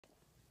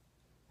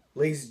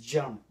Ladies and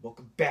gentlemen,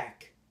 welcome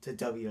back to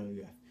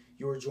WWF.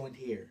 You are joined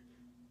here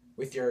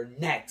with your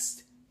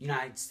next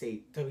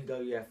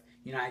WWF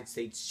United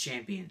States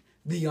Champion,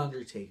 The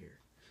Undertaker.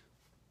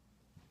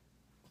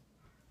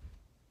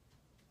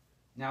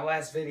 Now,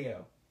 last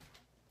video,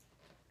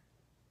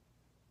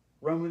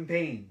 Roman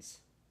Reigns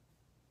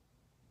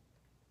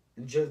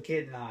and Joe the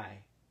Kid and I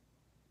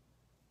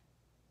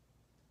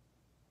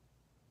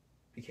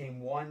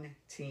became one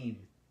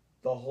team,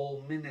 the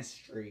whole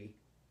ministry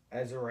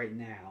as of right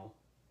now,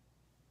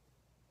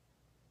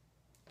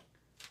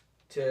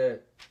 to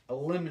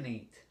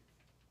eliminate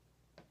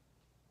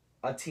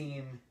a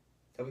team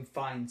that we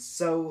find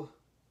so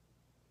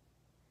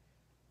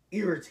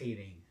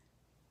irritating,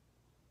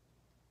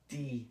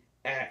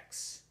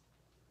 DX.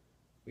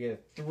 We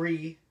had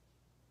 3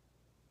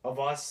 of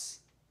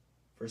us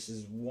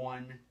versus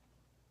 1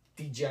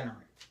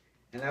 degenerate.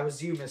 And that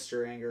was you,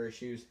 Mr. Anger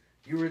Issues.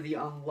 You were the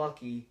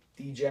unlucky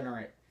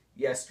degenerate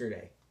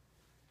yesterday.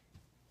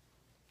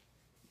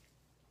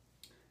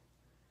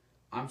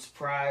 I'm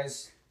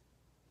surprised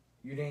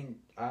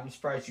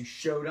you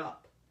showed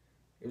up.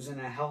 It was in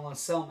a Hell in a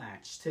Cell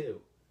match, too.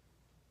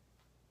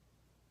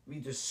 We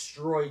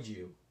destroyed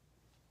you.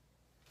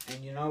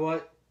 And you know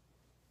what?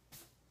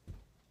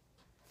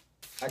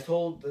 I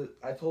told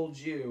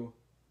you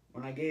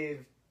when I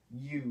gave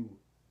you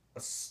a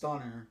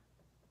stunner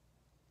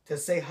to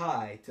say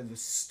hi to the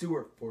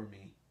Stewart for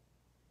me.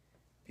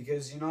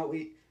 Because you know what,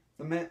 we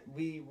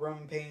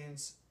Roman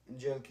Reigns and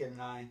Joe the Kid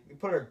and I, we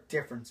put our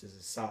differences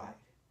aside.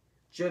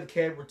 Joe the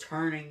Kid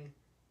returning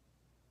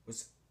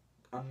was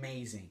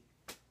amazing.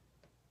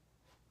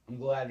 I'm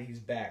glad he's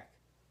back.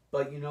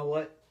 But you know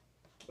what?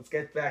 Let's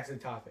get back to the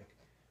topic.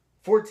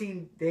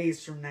 14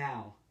 days from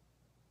now,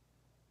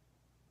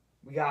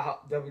 we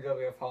got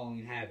WWF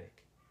Halloween Havoc.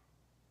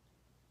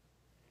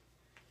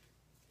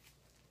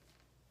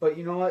 But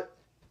you know what?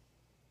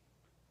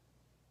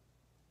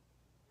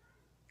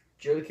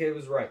 Joe the Kid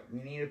was right. We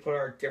need to put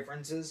our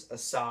differences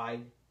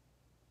aside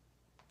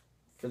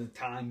for the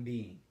time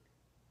being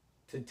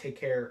to take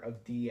care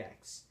of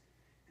DX.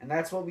 And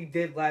that's what we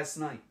did last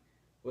night,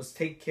 was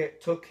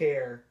took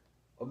care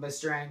of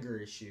Mr. Anger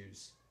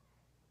Issues.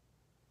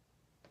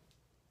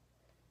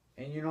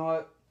 And you know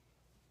what?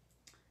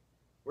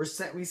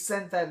 We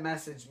sent that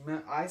message.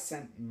 I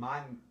sent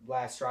my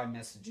last try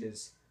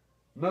messages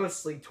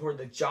mostly toward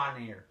the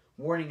John Air,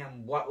 warning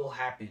him what will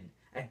happen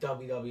at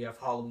WWF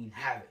Halloween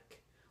Havoc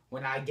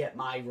when I get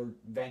my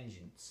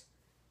vengeance.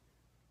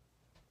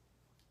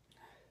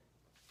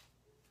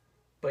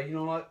 But you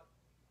know what?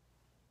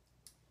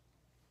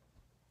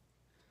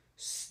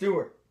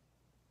 Stewart,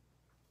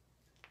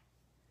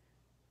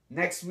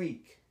 next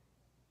week,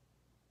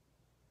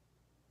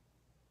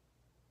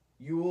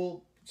 you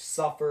will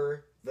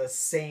suffer the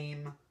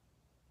same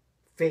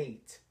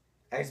fate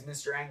as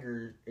Mr.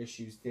 Anger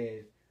Issues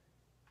did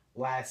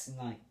last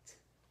night.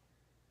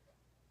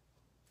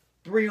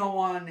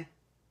 3-on-1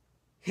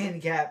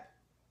 handicap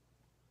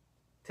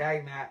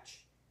tag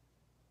match.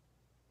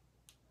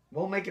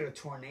 We'll make it a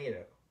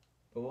tornado,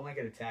 but we'll make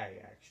it a tag,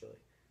 actually.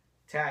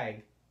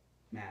 Tag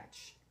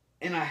match.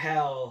 In a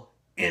Hell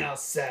in a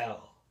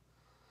Cell.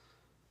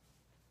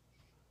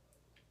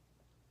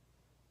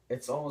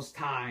 It's almost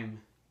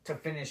time to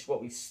finish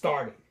what we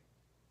started.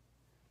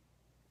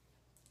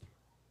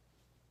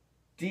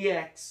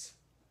 DX,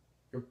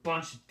 you're a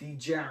bunch of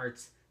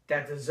degenerates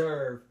that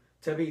deserve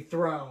to be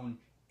thrown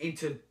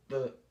into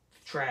the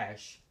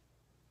trash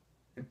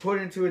and put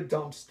into a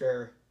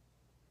dumpster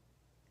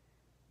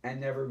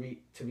and never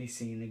to be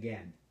seen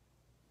again.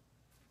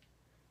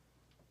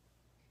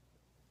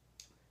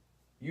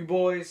 You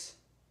boys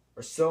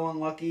are so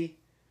unlucky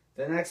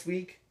that next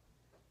week,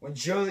 when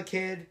Joe the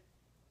Kid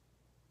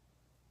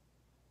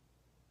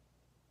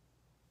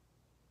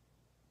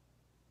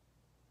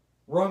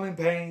Roman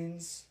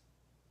Reigns,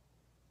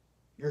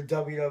 your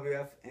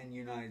WWF and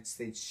United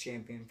States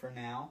Champion for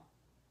now,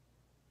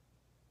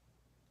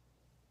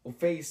 will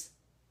face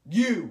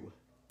you,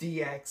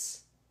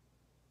 DX,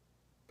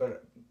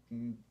 but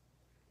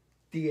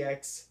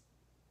DX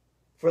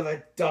for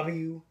the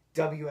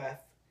WWF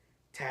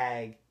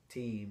Tag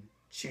Team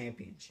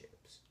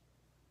Championships.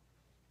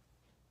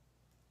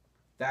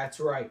 That's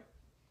right.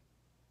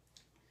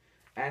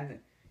 And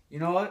you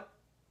know what?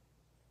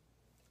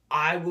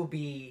 I will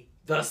be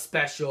the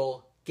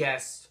special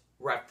guest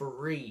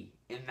referee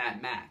in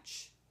that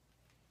match.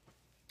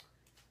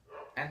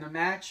 And the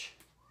match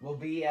will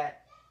be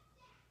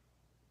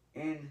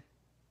in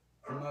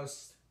the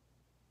most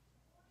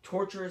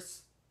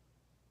torturous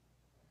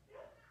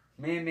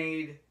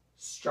man-made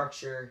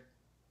structure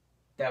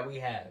that we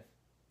have.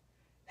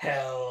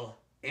 Hell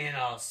in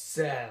a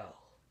Cell.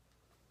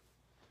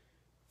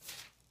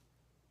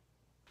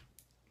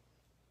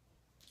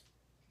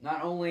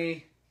 Not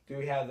only do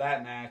we have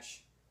that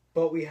match,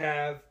 but we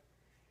have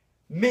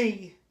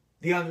me,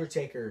 The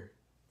Undertaker,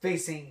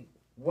 facing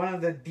one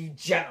of the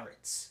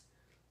degenerates,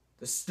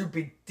 the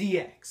stupid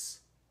DX,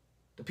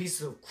 the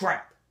pieces of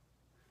crap,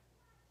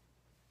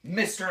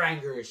 Mr.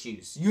 Anger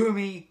Issues. You and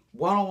me,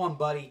 one-on-one,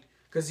 buddy.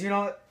 Because you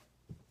know what?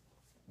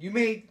 You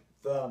made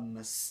the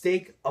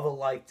mistake of a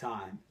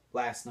lifetime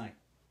last night.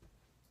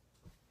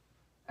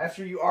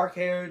 After you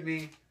RKO'd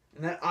me,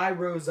 and then I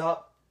rose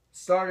up,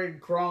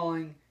 started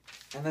crawling,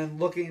 and then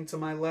looking to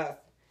my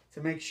left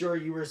to make sure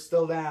you were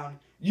still down,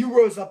 you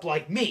rose up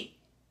like me.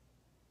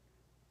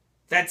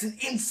 That's an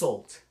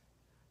insult.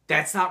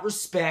 That's not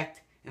respect,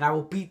 and I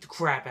will beat the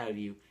crap out of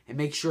you and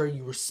make sure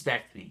you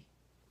respect me.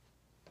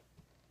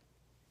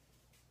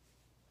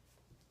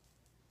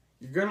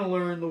 You're going to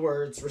learn the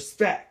words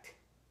respect.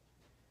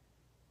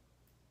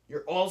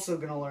 You're also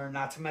going to learn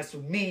not to mess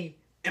with me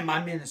and my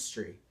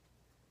ministry.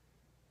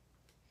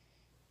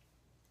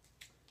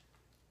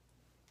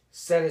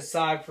 Set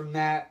aside from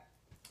that,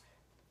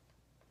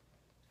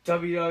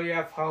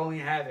 WWF Halloween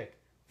Havoc,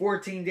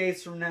 14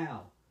 days from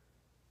now.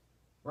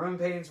 Roman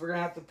Reigns, we're gonna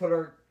have to put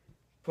our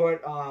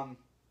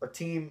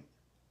team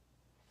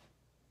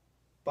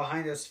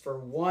behind us for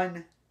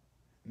one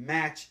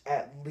match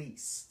at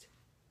least.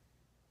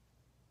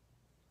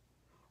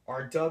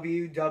 Our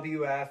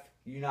WWF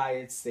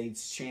United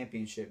States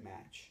Championship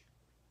match.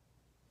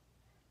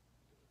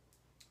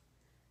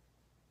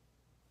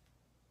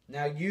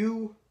 Now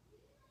you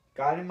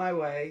got in my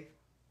way,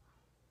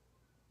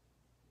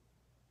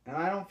 and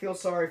I don't feel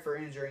sorry for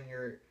injuring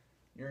your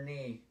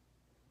knee,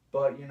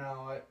 but you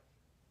know what?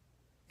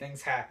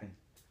 Things happen.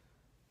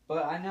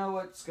 But I know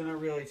what's going to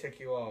really tick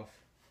you off.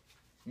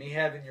 Me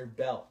having your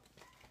belt.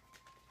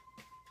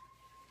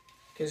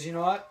 Because you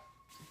know what?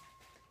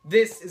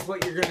 This is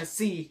what you're going to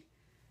see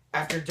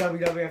after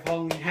WWF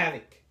Halloween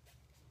Havoc.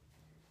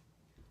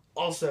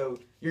 Also,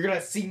 you're going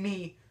to see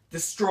me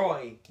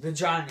destroy the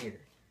Johnnator.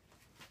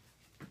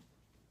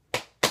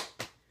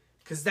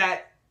 Because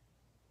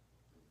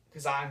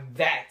I'm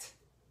that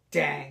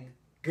dang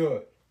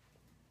good.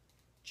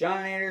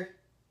 Johnnator,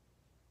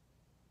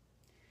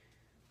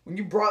 when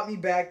you brought me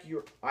back,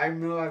 I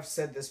know I've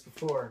said this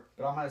before,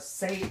 but I'm going to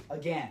say it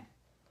again.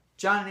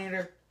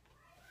 Johnnator,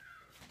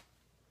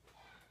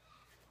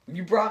 when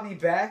you brought me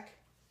back,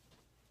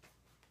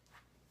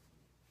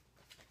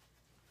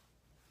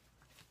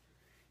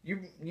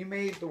 you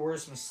made the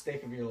worst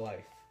mistake of your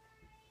life.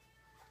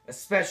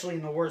 Especially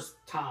in the worst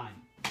time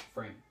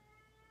frame.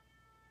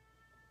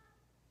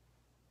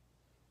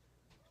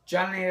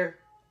 Johnnator,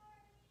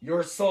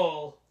 your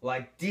soul,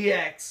 like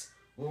DX,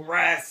 will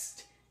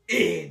rest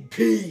in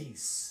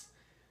peace.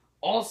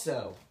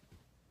 Also,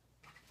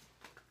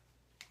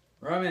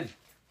 Roman,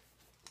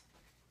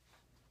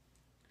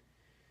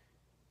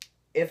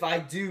 if I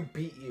do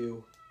beat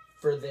you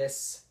for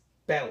this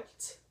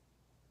belt,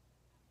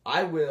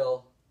 I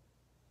will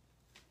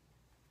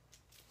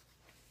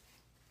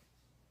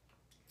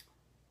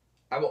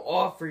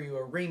offer you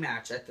a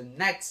rematch at the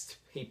next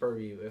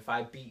pay-per-view if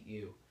I beat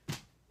you.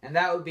 And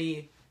that would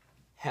be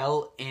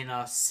Hell in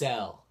a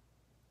Cell.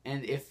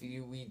 And if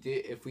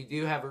we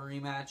do have a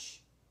rematch,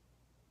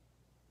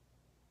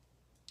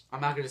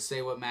 I'm not going to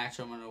say what match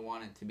I'm going to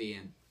want it to be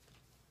in.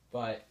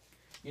 But,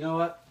 you know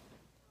what?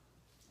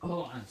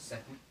 Hold on a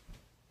second.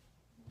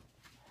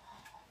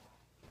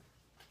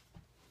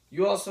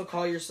 You also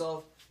call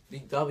yourself the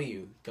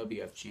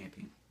WWF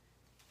Champion.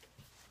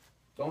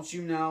 Don't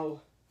you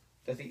know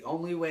that the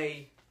only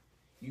way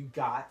you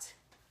got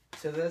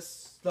to this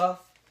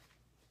stuff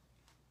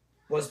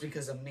was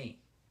because of me?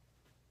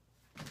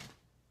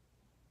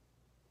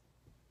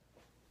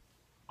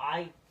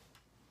 I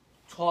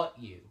taught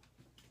you.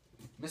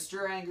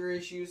 Mr. Anger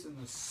Issues and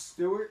the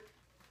Stewart.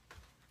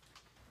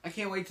 I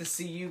can't wait to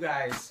see you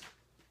guys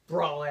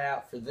brawl it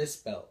out for this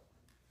belt.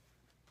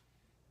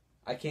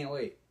 I can't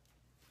wait.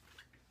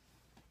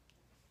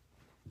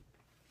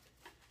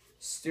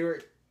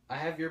 Stewart, I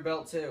have your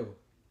belt too.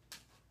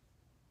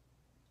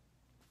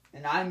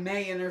 And I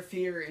may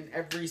interfere in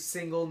every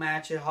single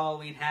match at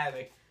Halloween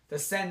Havoc to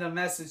send a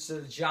message to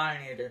the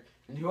Johnnator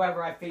and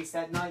whoever I face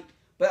that night,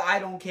 but I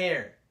don't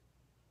care.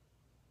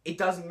 It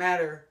doesn't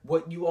matter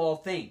what you all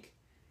think.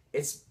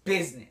 It's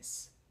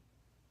business.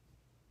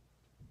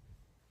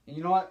 And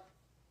you know what?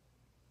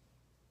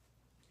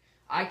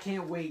 I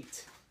can't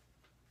wait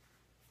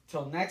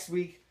till next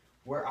week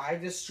where I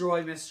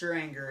destroy Mr.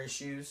 Anger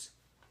Issues.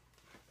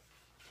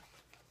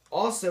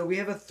 Also, we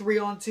have a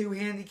 3-on-2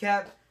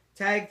 handicap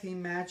tag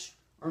team match,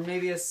 or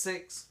maybe a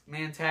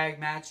 6-man tag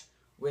match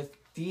with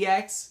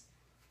DX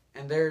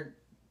and their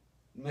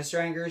Mr.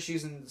 Anger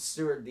Issues and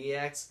Stewart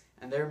DX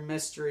and their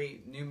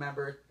mystery new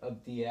member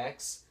of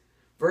DX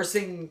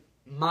versus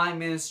my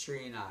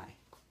ministry and I.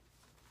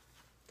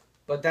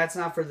 But that's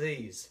not for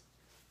these.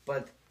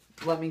 But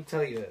let me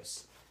tell you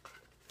this.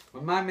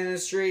 When my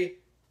ministry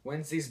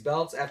wins these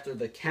belts after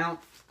the count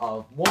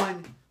of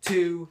 1,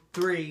 2,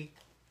 3,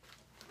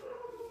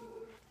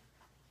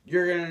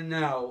 you're going to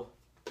know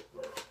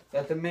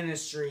that the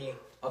ministry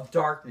of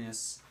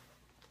darkness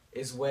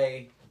is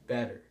way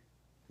better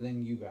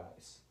than you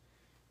guys.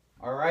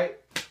 Alright?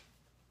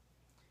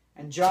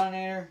 And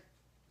Johnnator,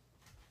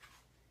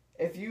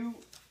 if you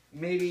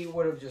maybe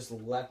would have just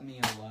left me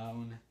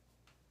alone,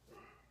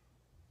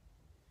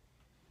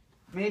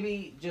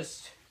 maybe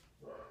just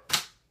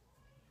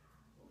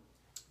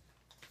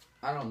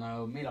I don't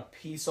know, made a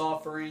peace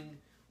offering.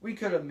 We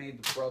could have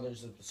made the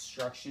Brothers of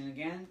Destruction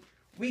again.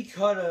 We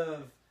could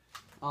have,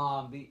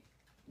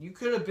 you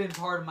could have been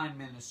part of my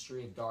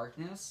Ministry of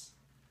Darkness,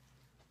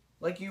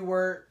 like you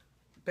were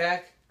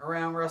back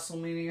around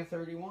WrestleMania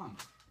 31,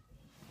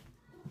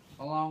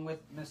 along with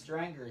Mr.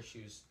 Anger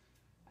Issues.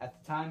 At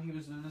the time, he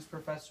was known as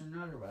Professor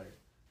Nutterbutter.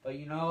 But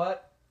you know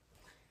what?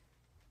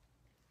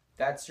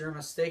 That's your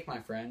mistake, my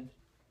friend.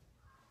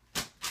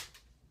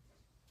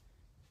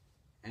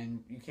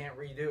 And you can't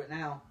redo it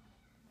now.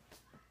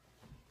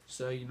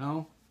 So, you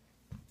know,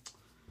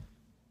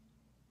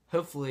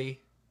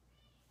 hopefully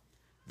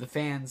the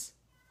fans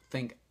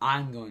think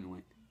I'm going to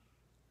win.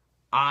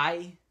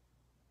 I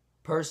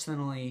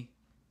personally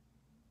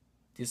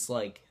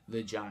dislike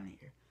the John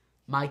Eater.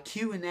 My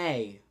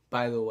Q&A,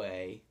 by the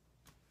way,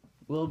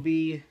 will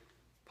be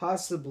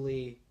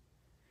possibly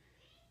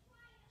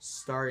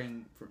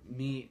starting for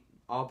me.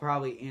 I'll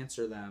probably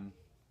answer them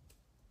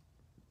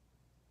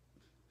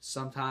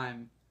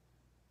sometime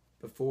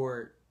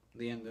before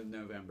the end of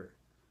November.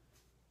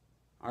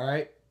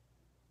 Alright?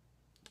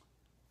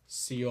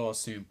 See you all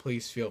soon.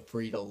 Please feel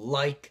free to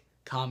like,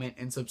 comment,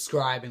 and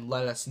subscribe and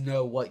let us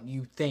know what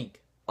you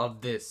think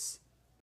of this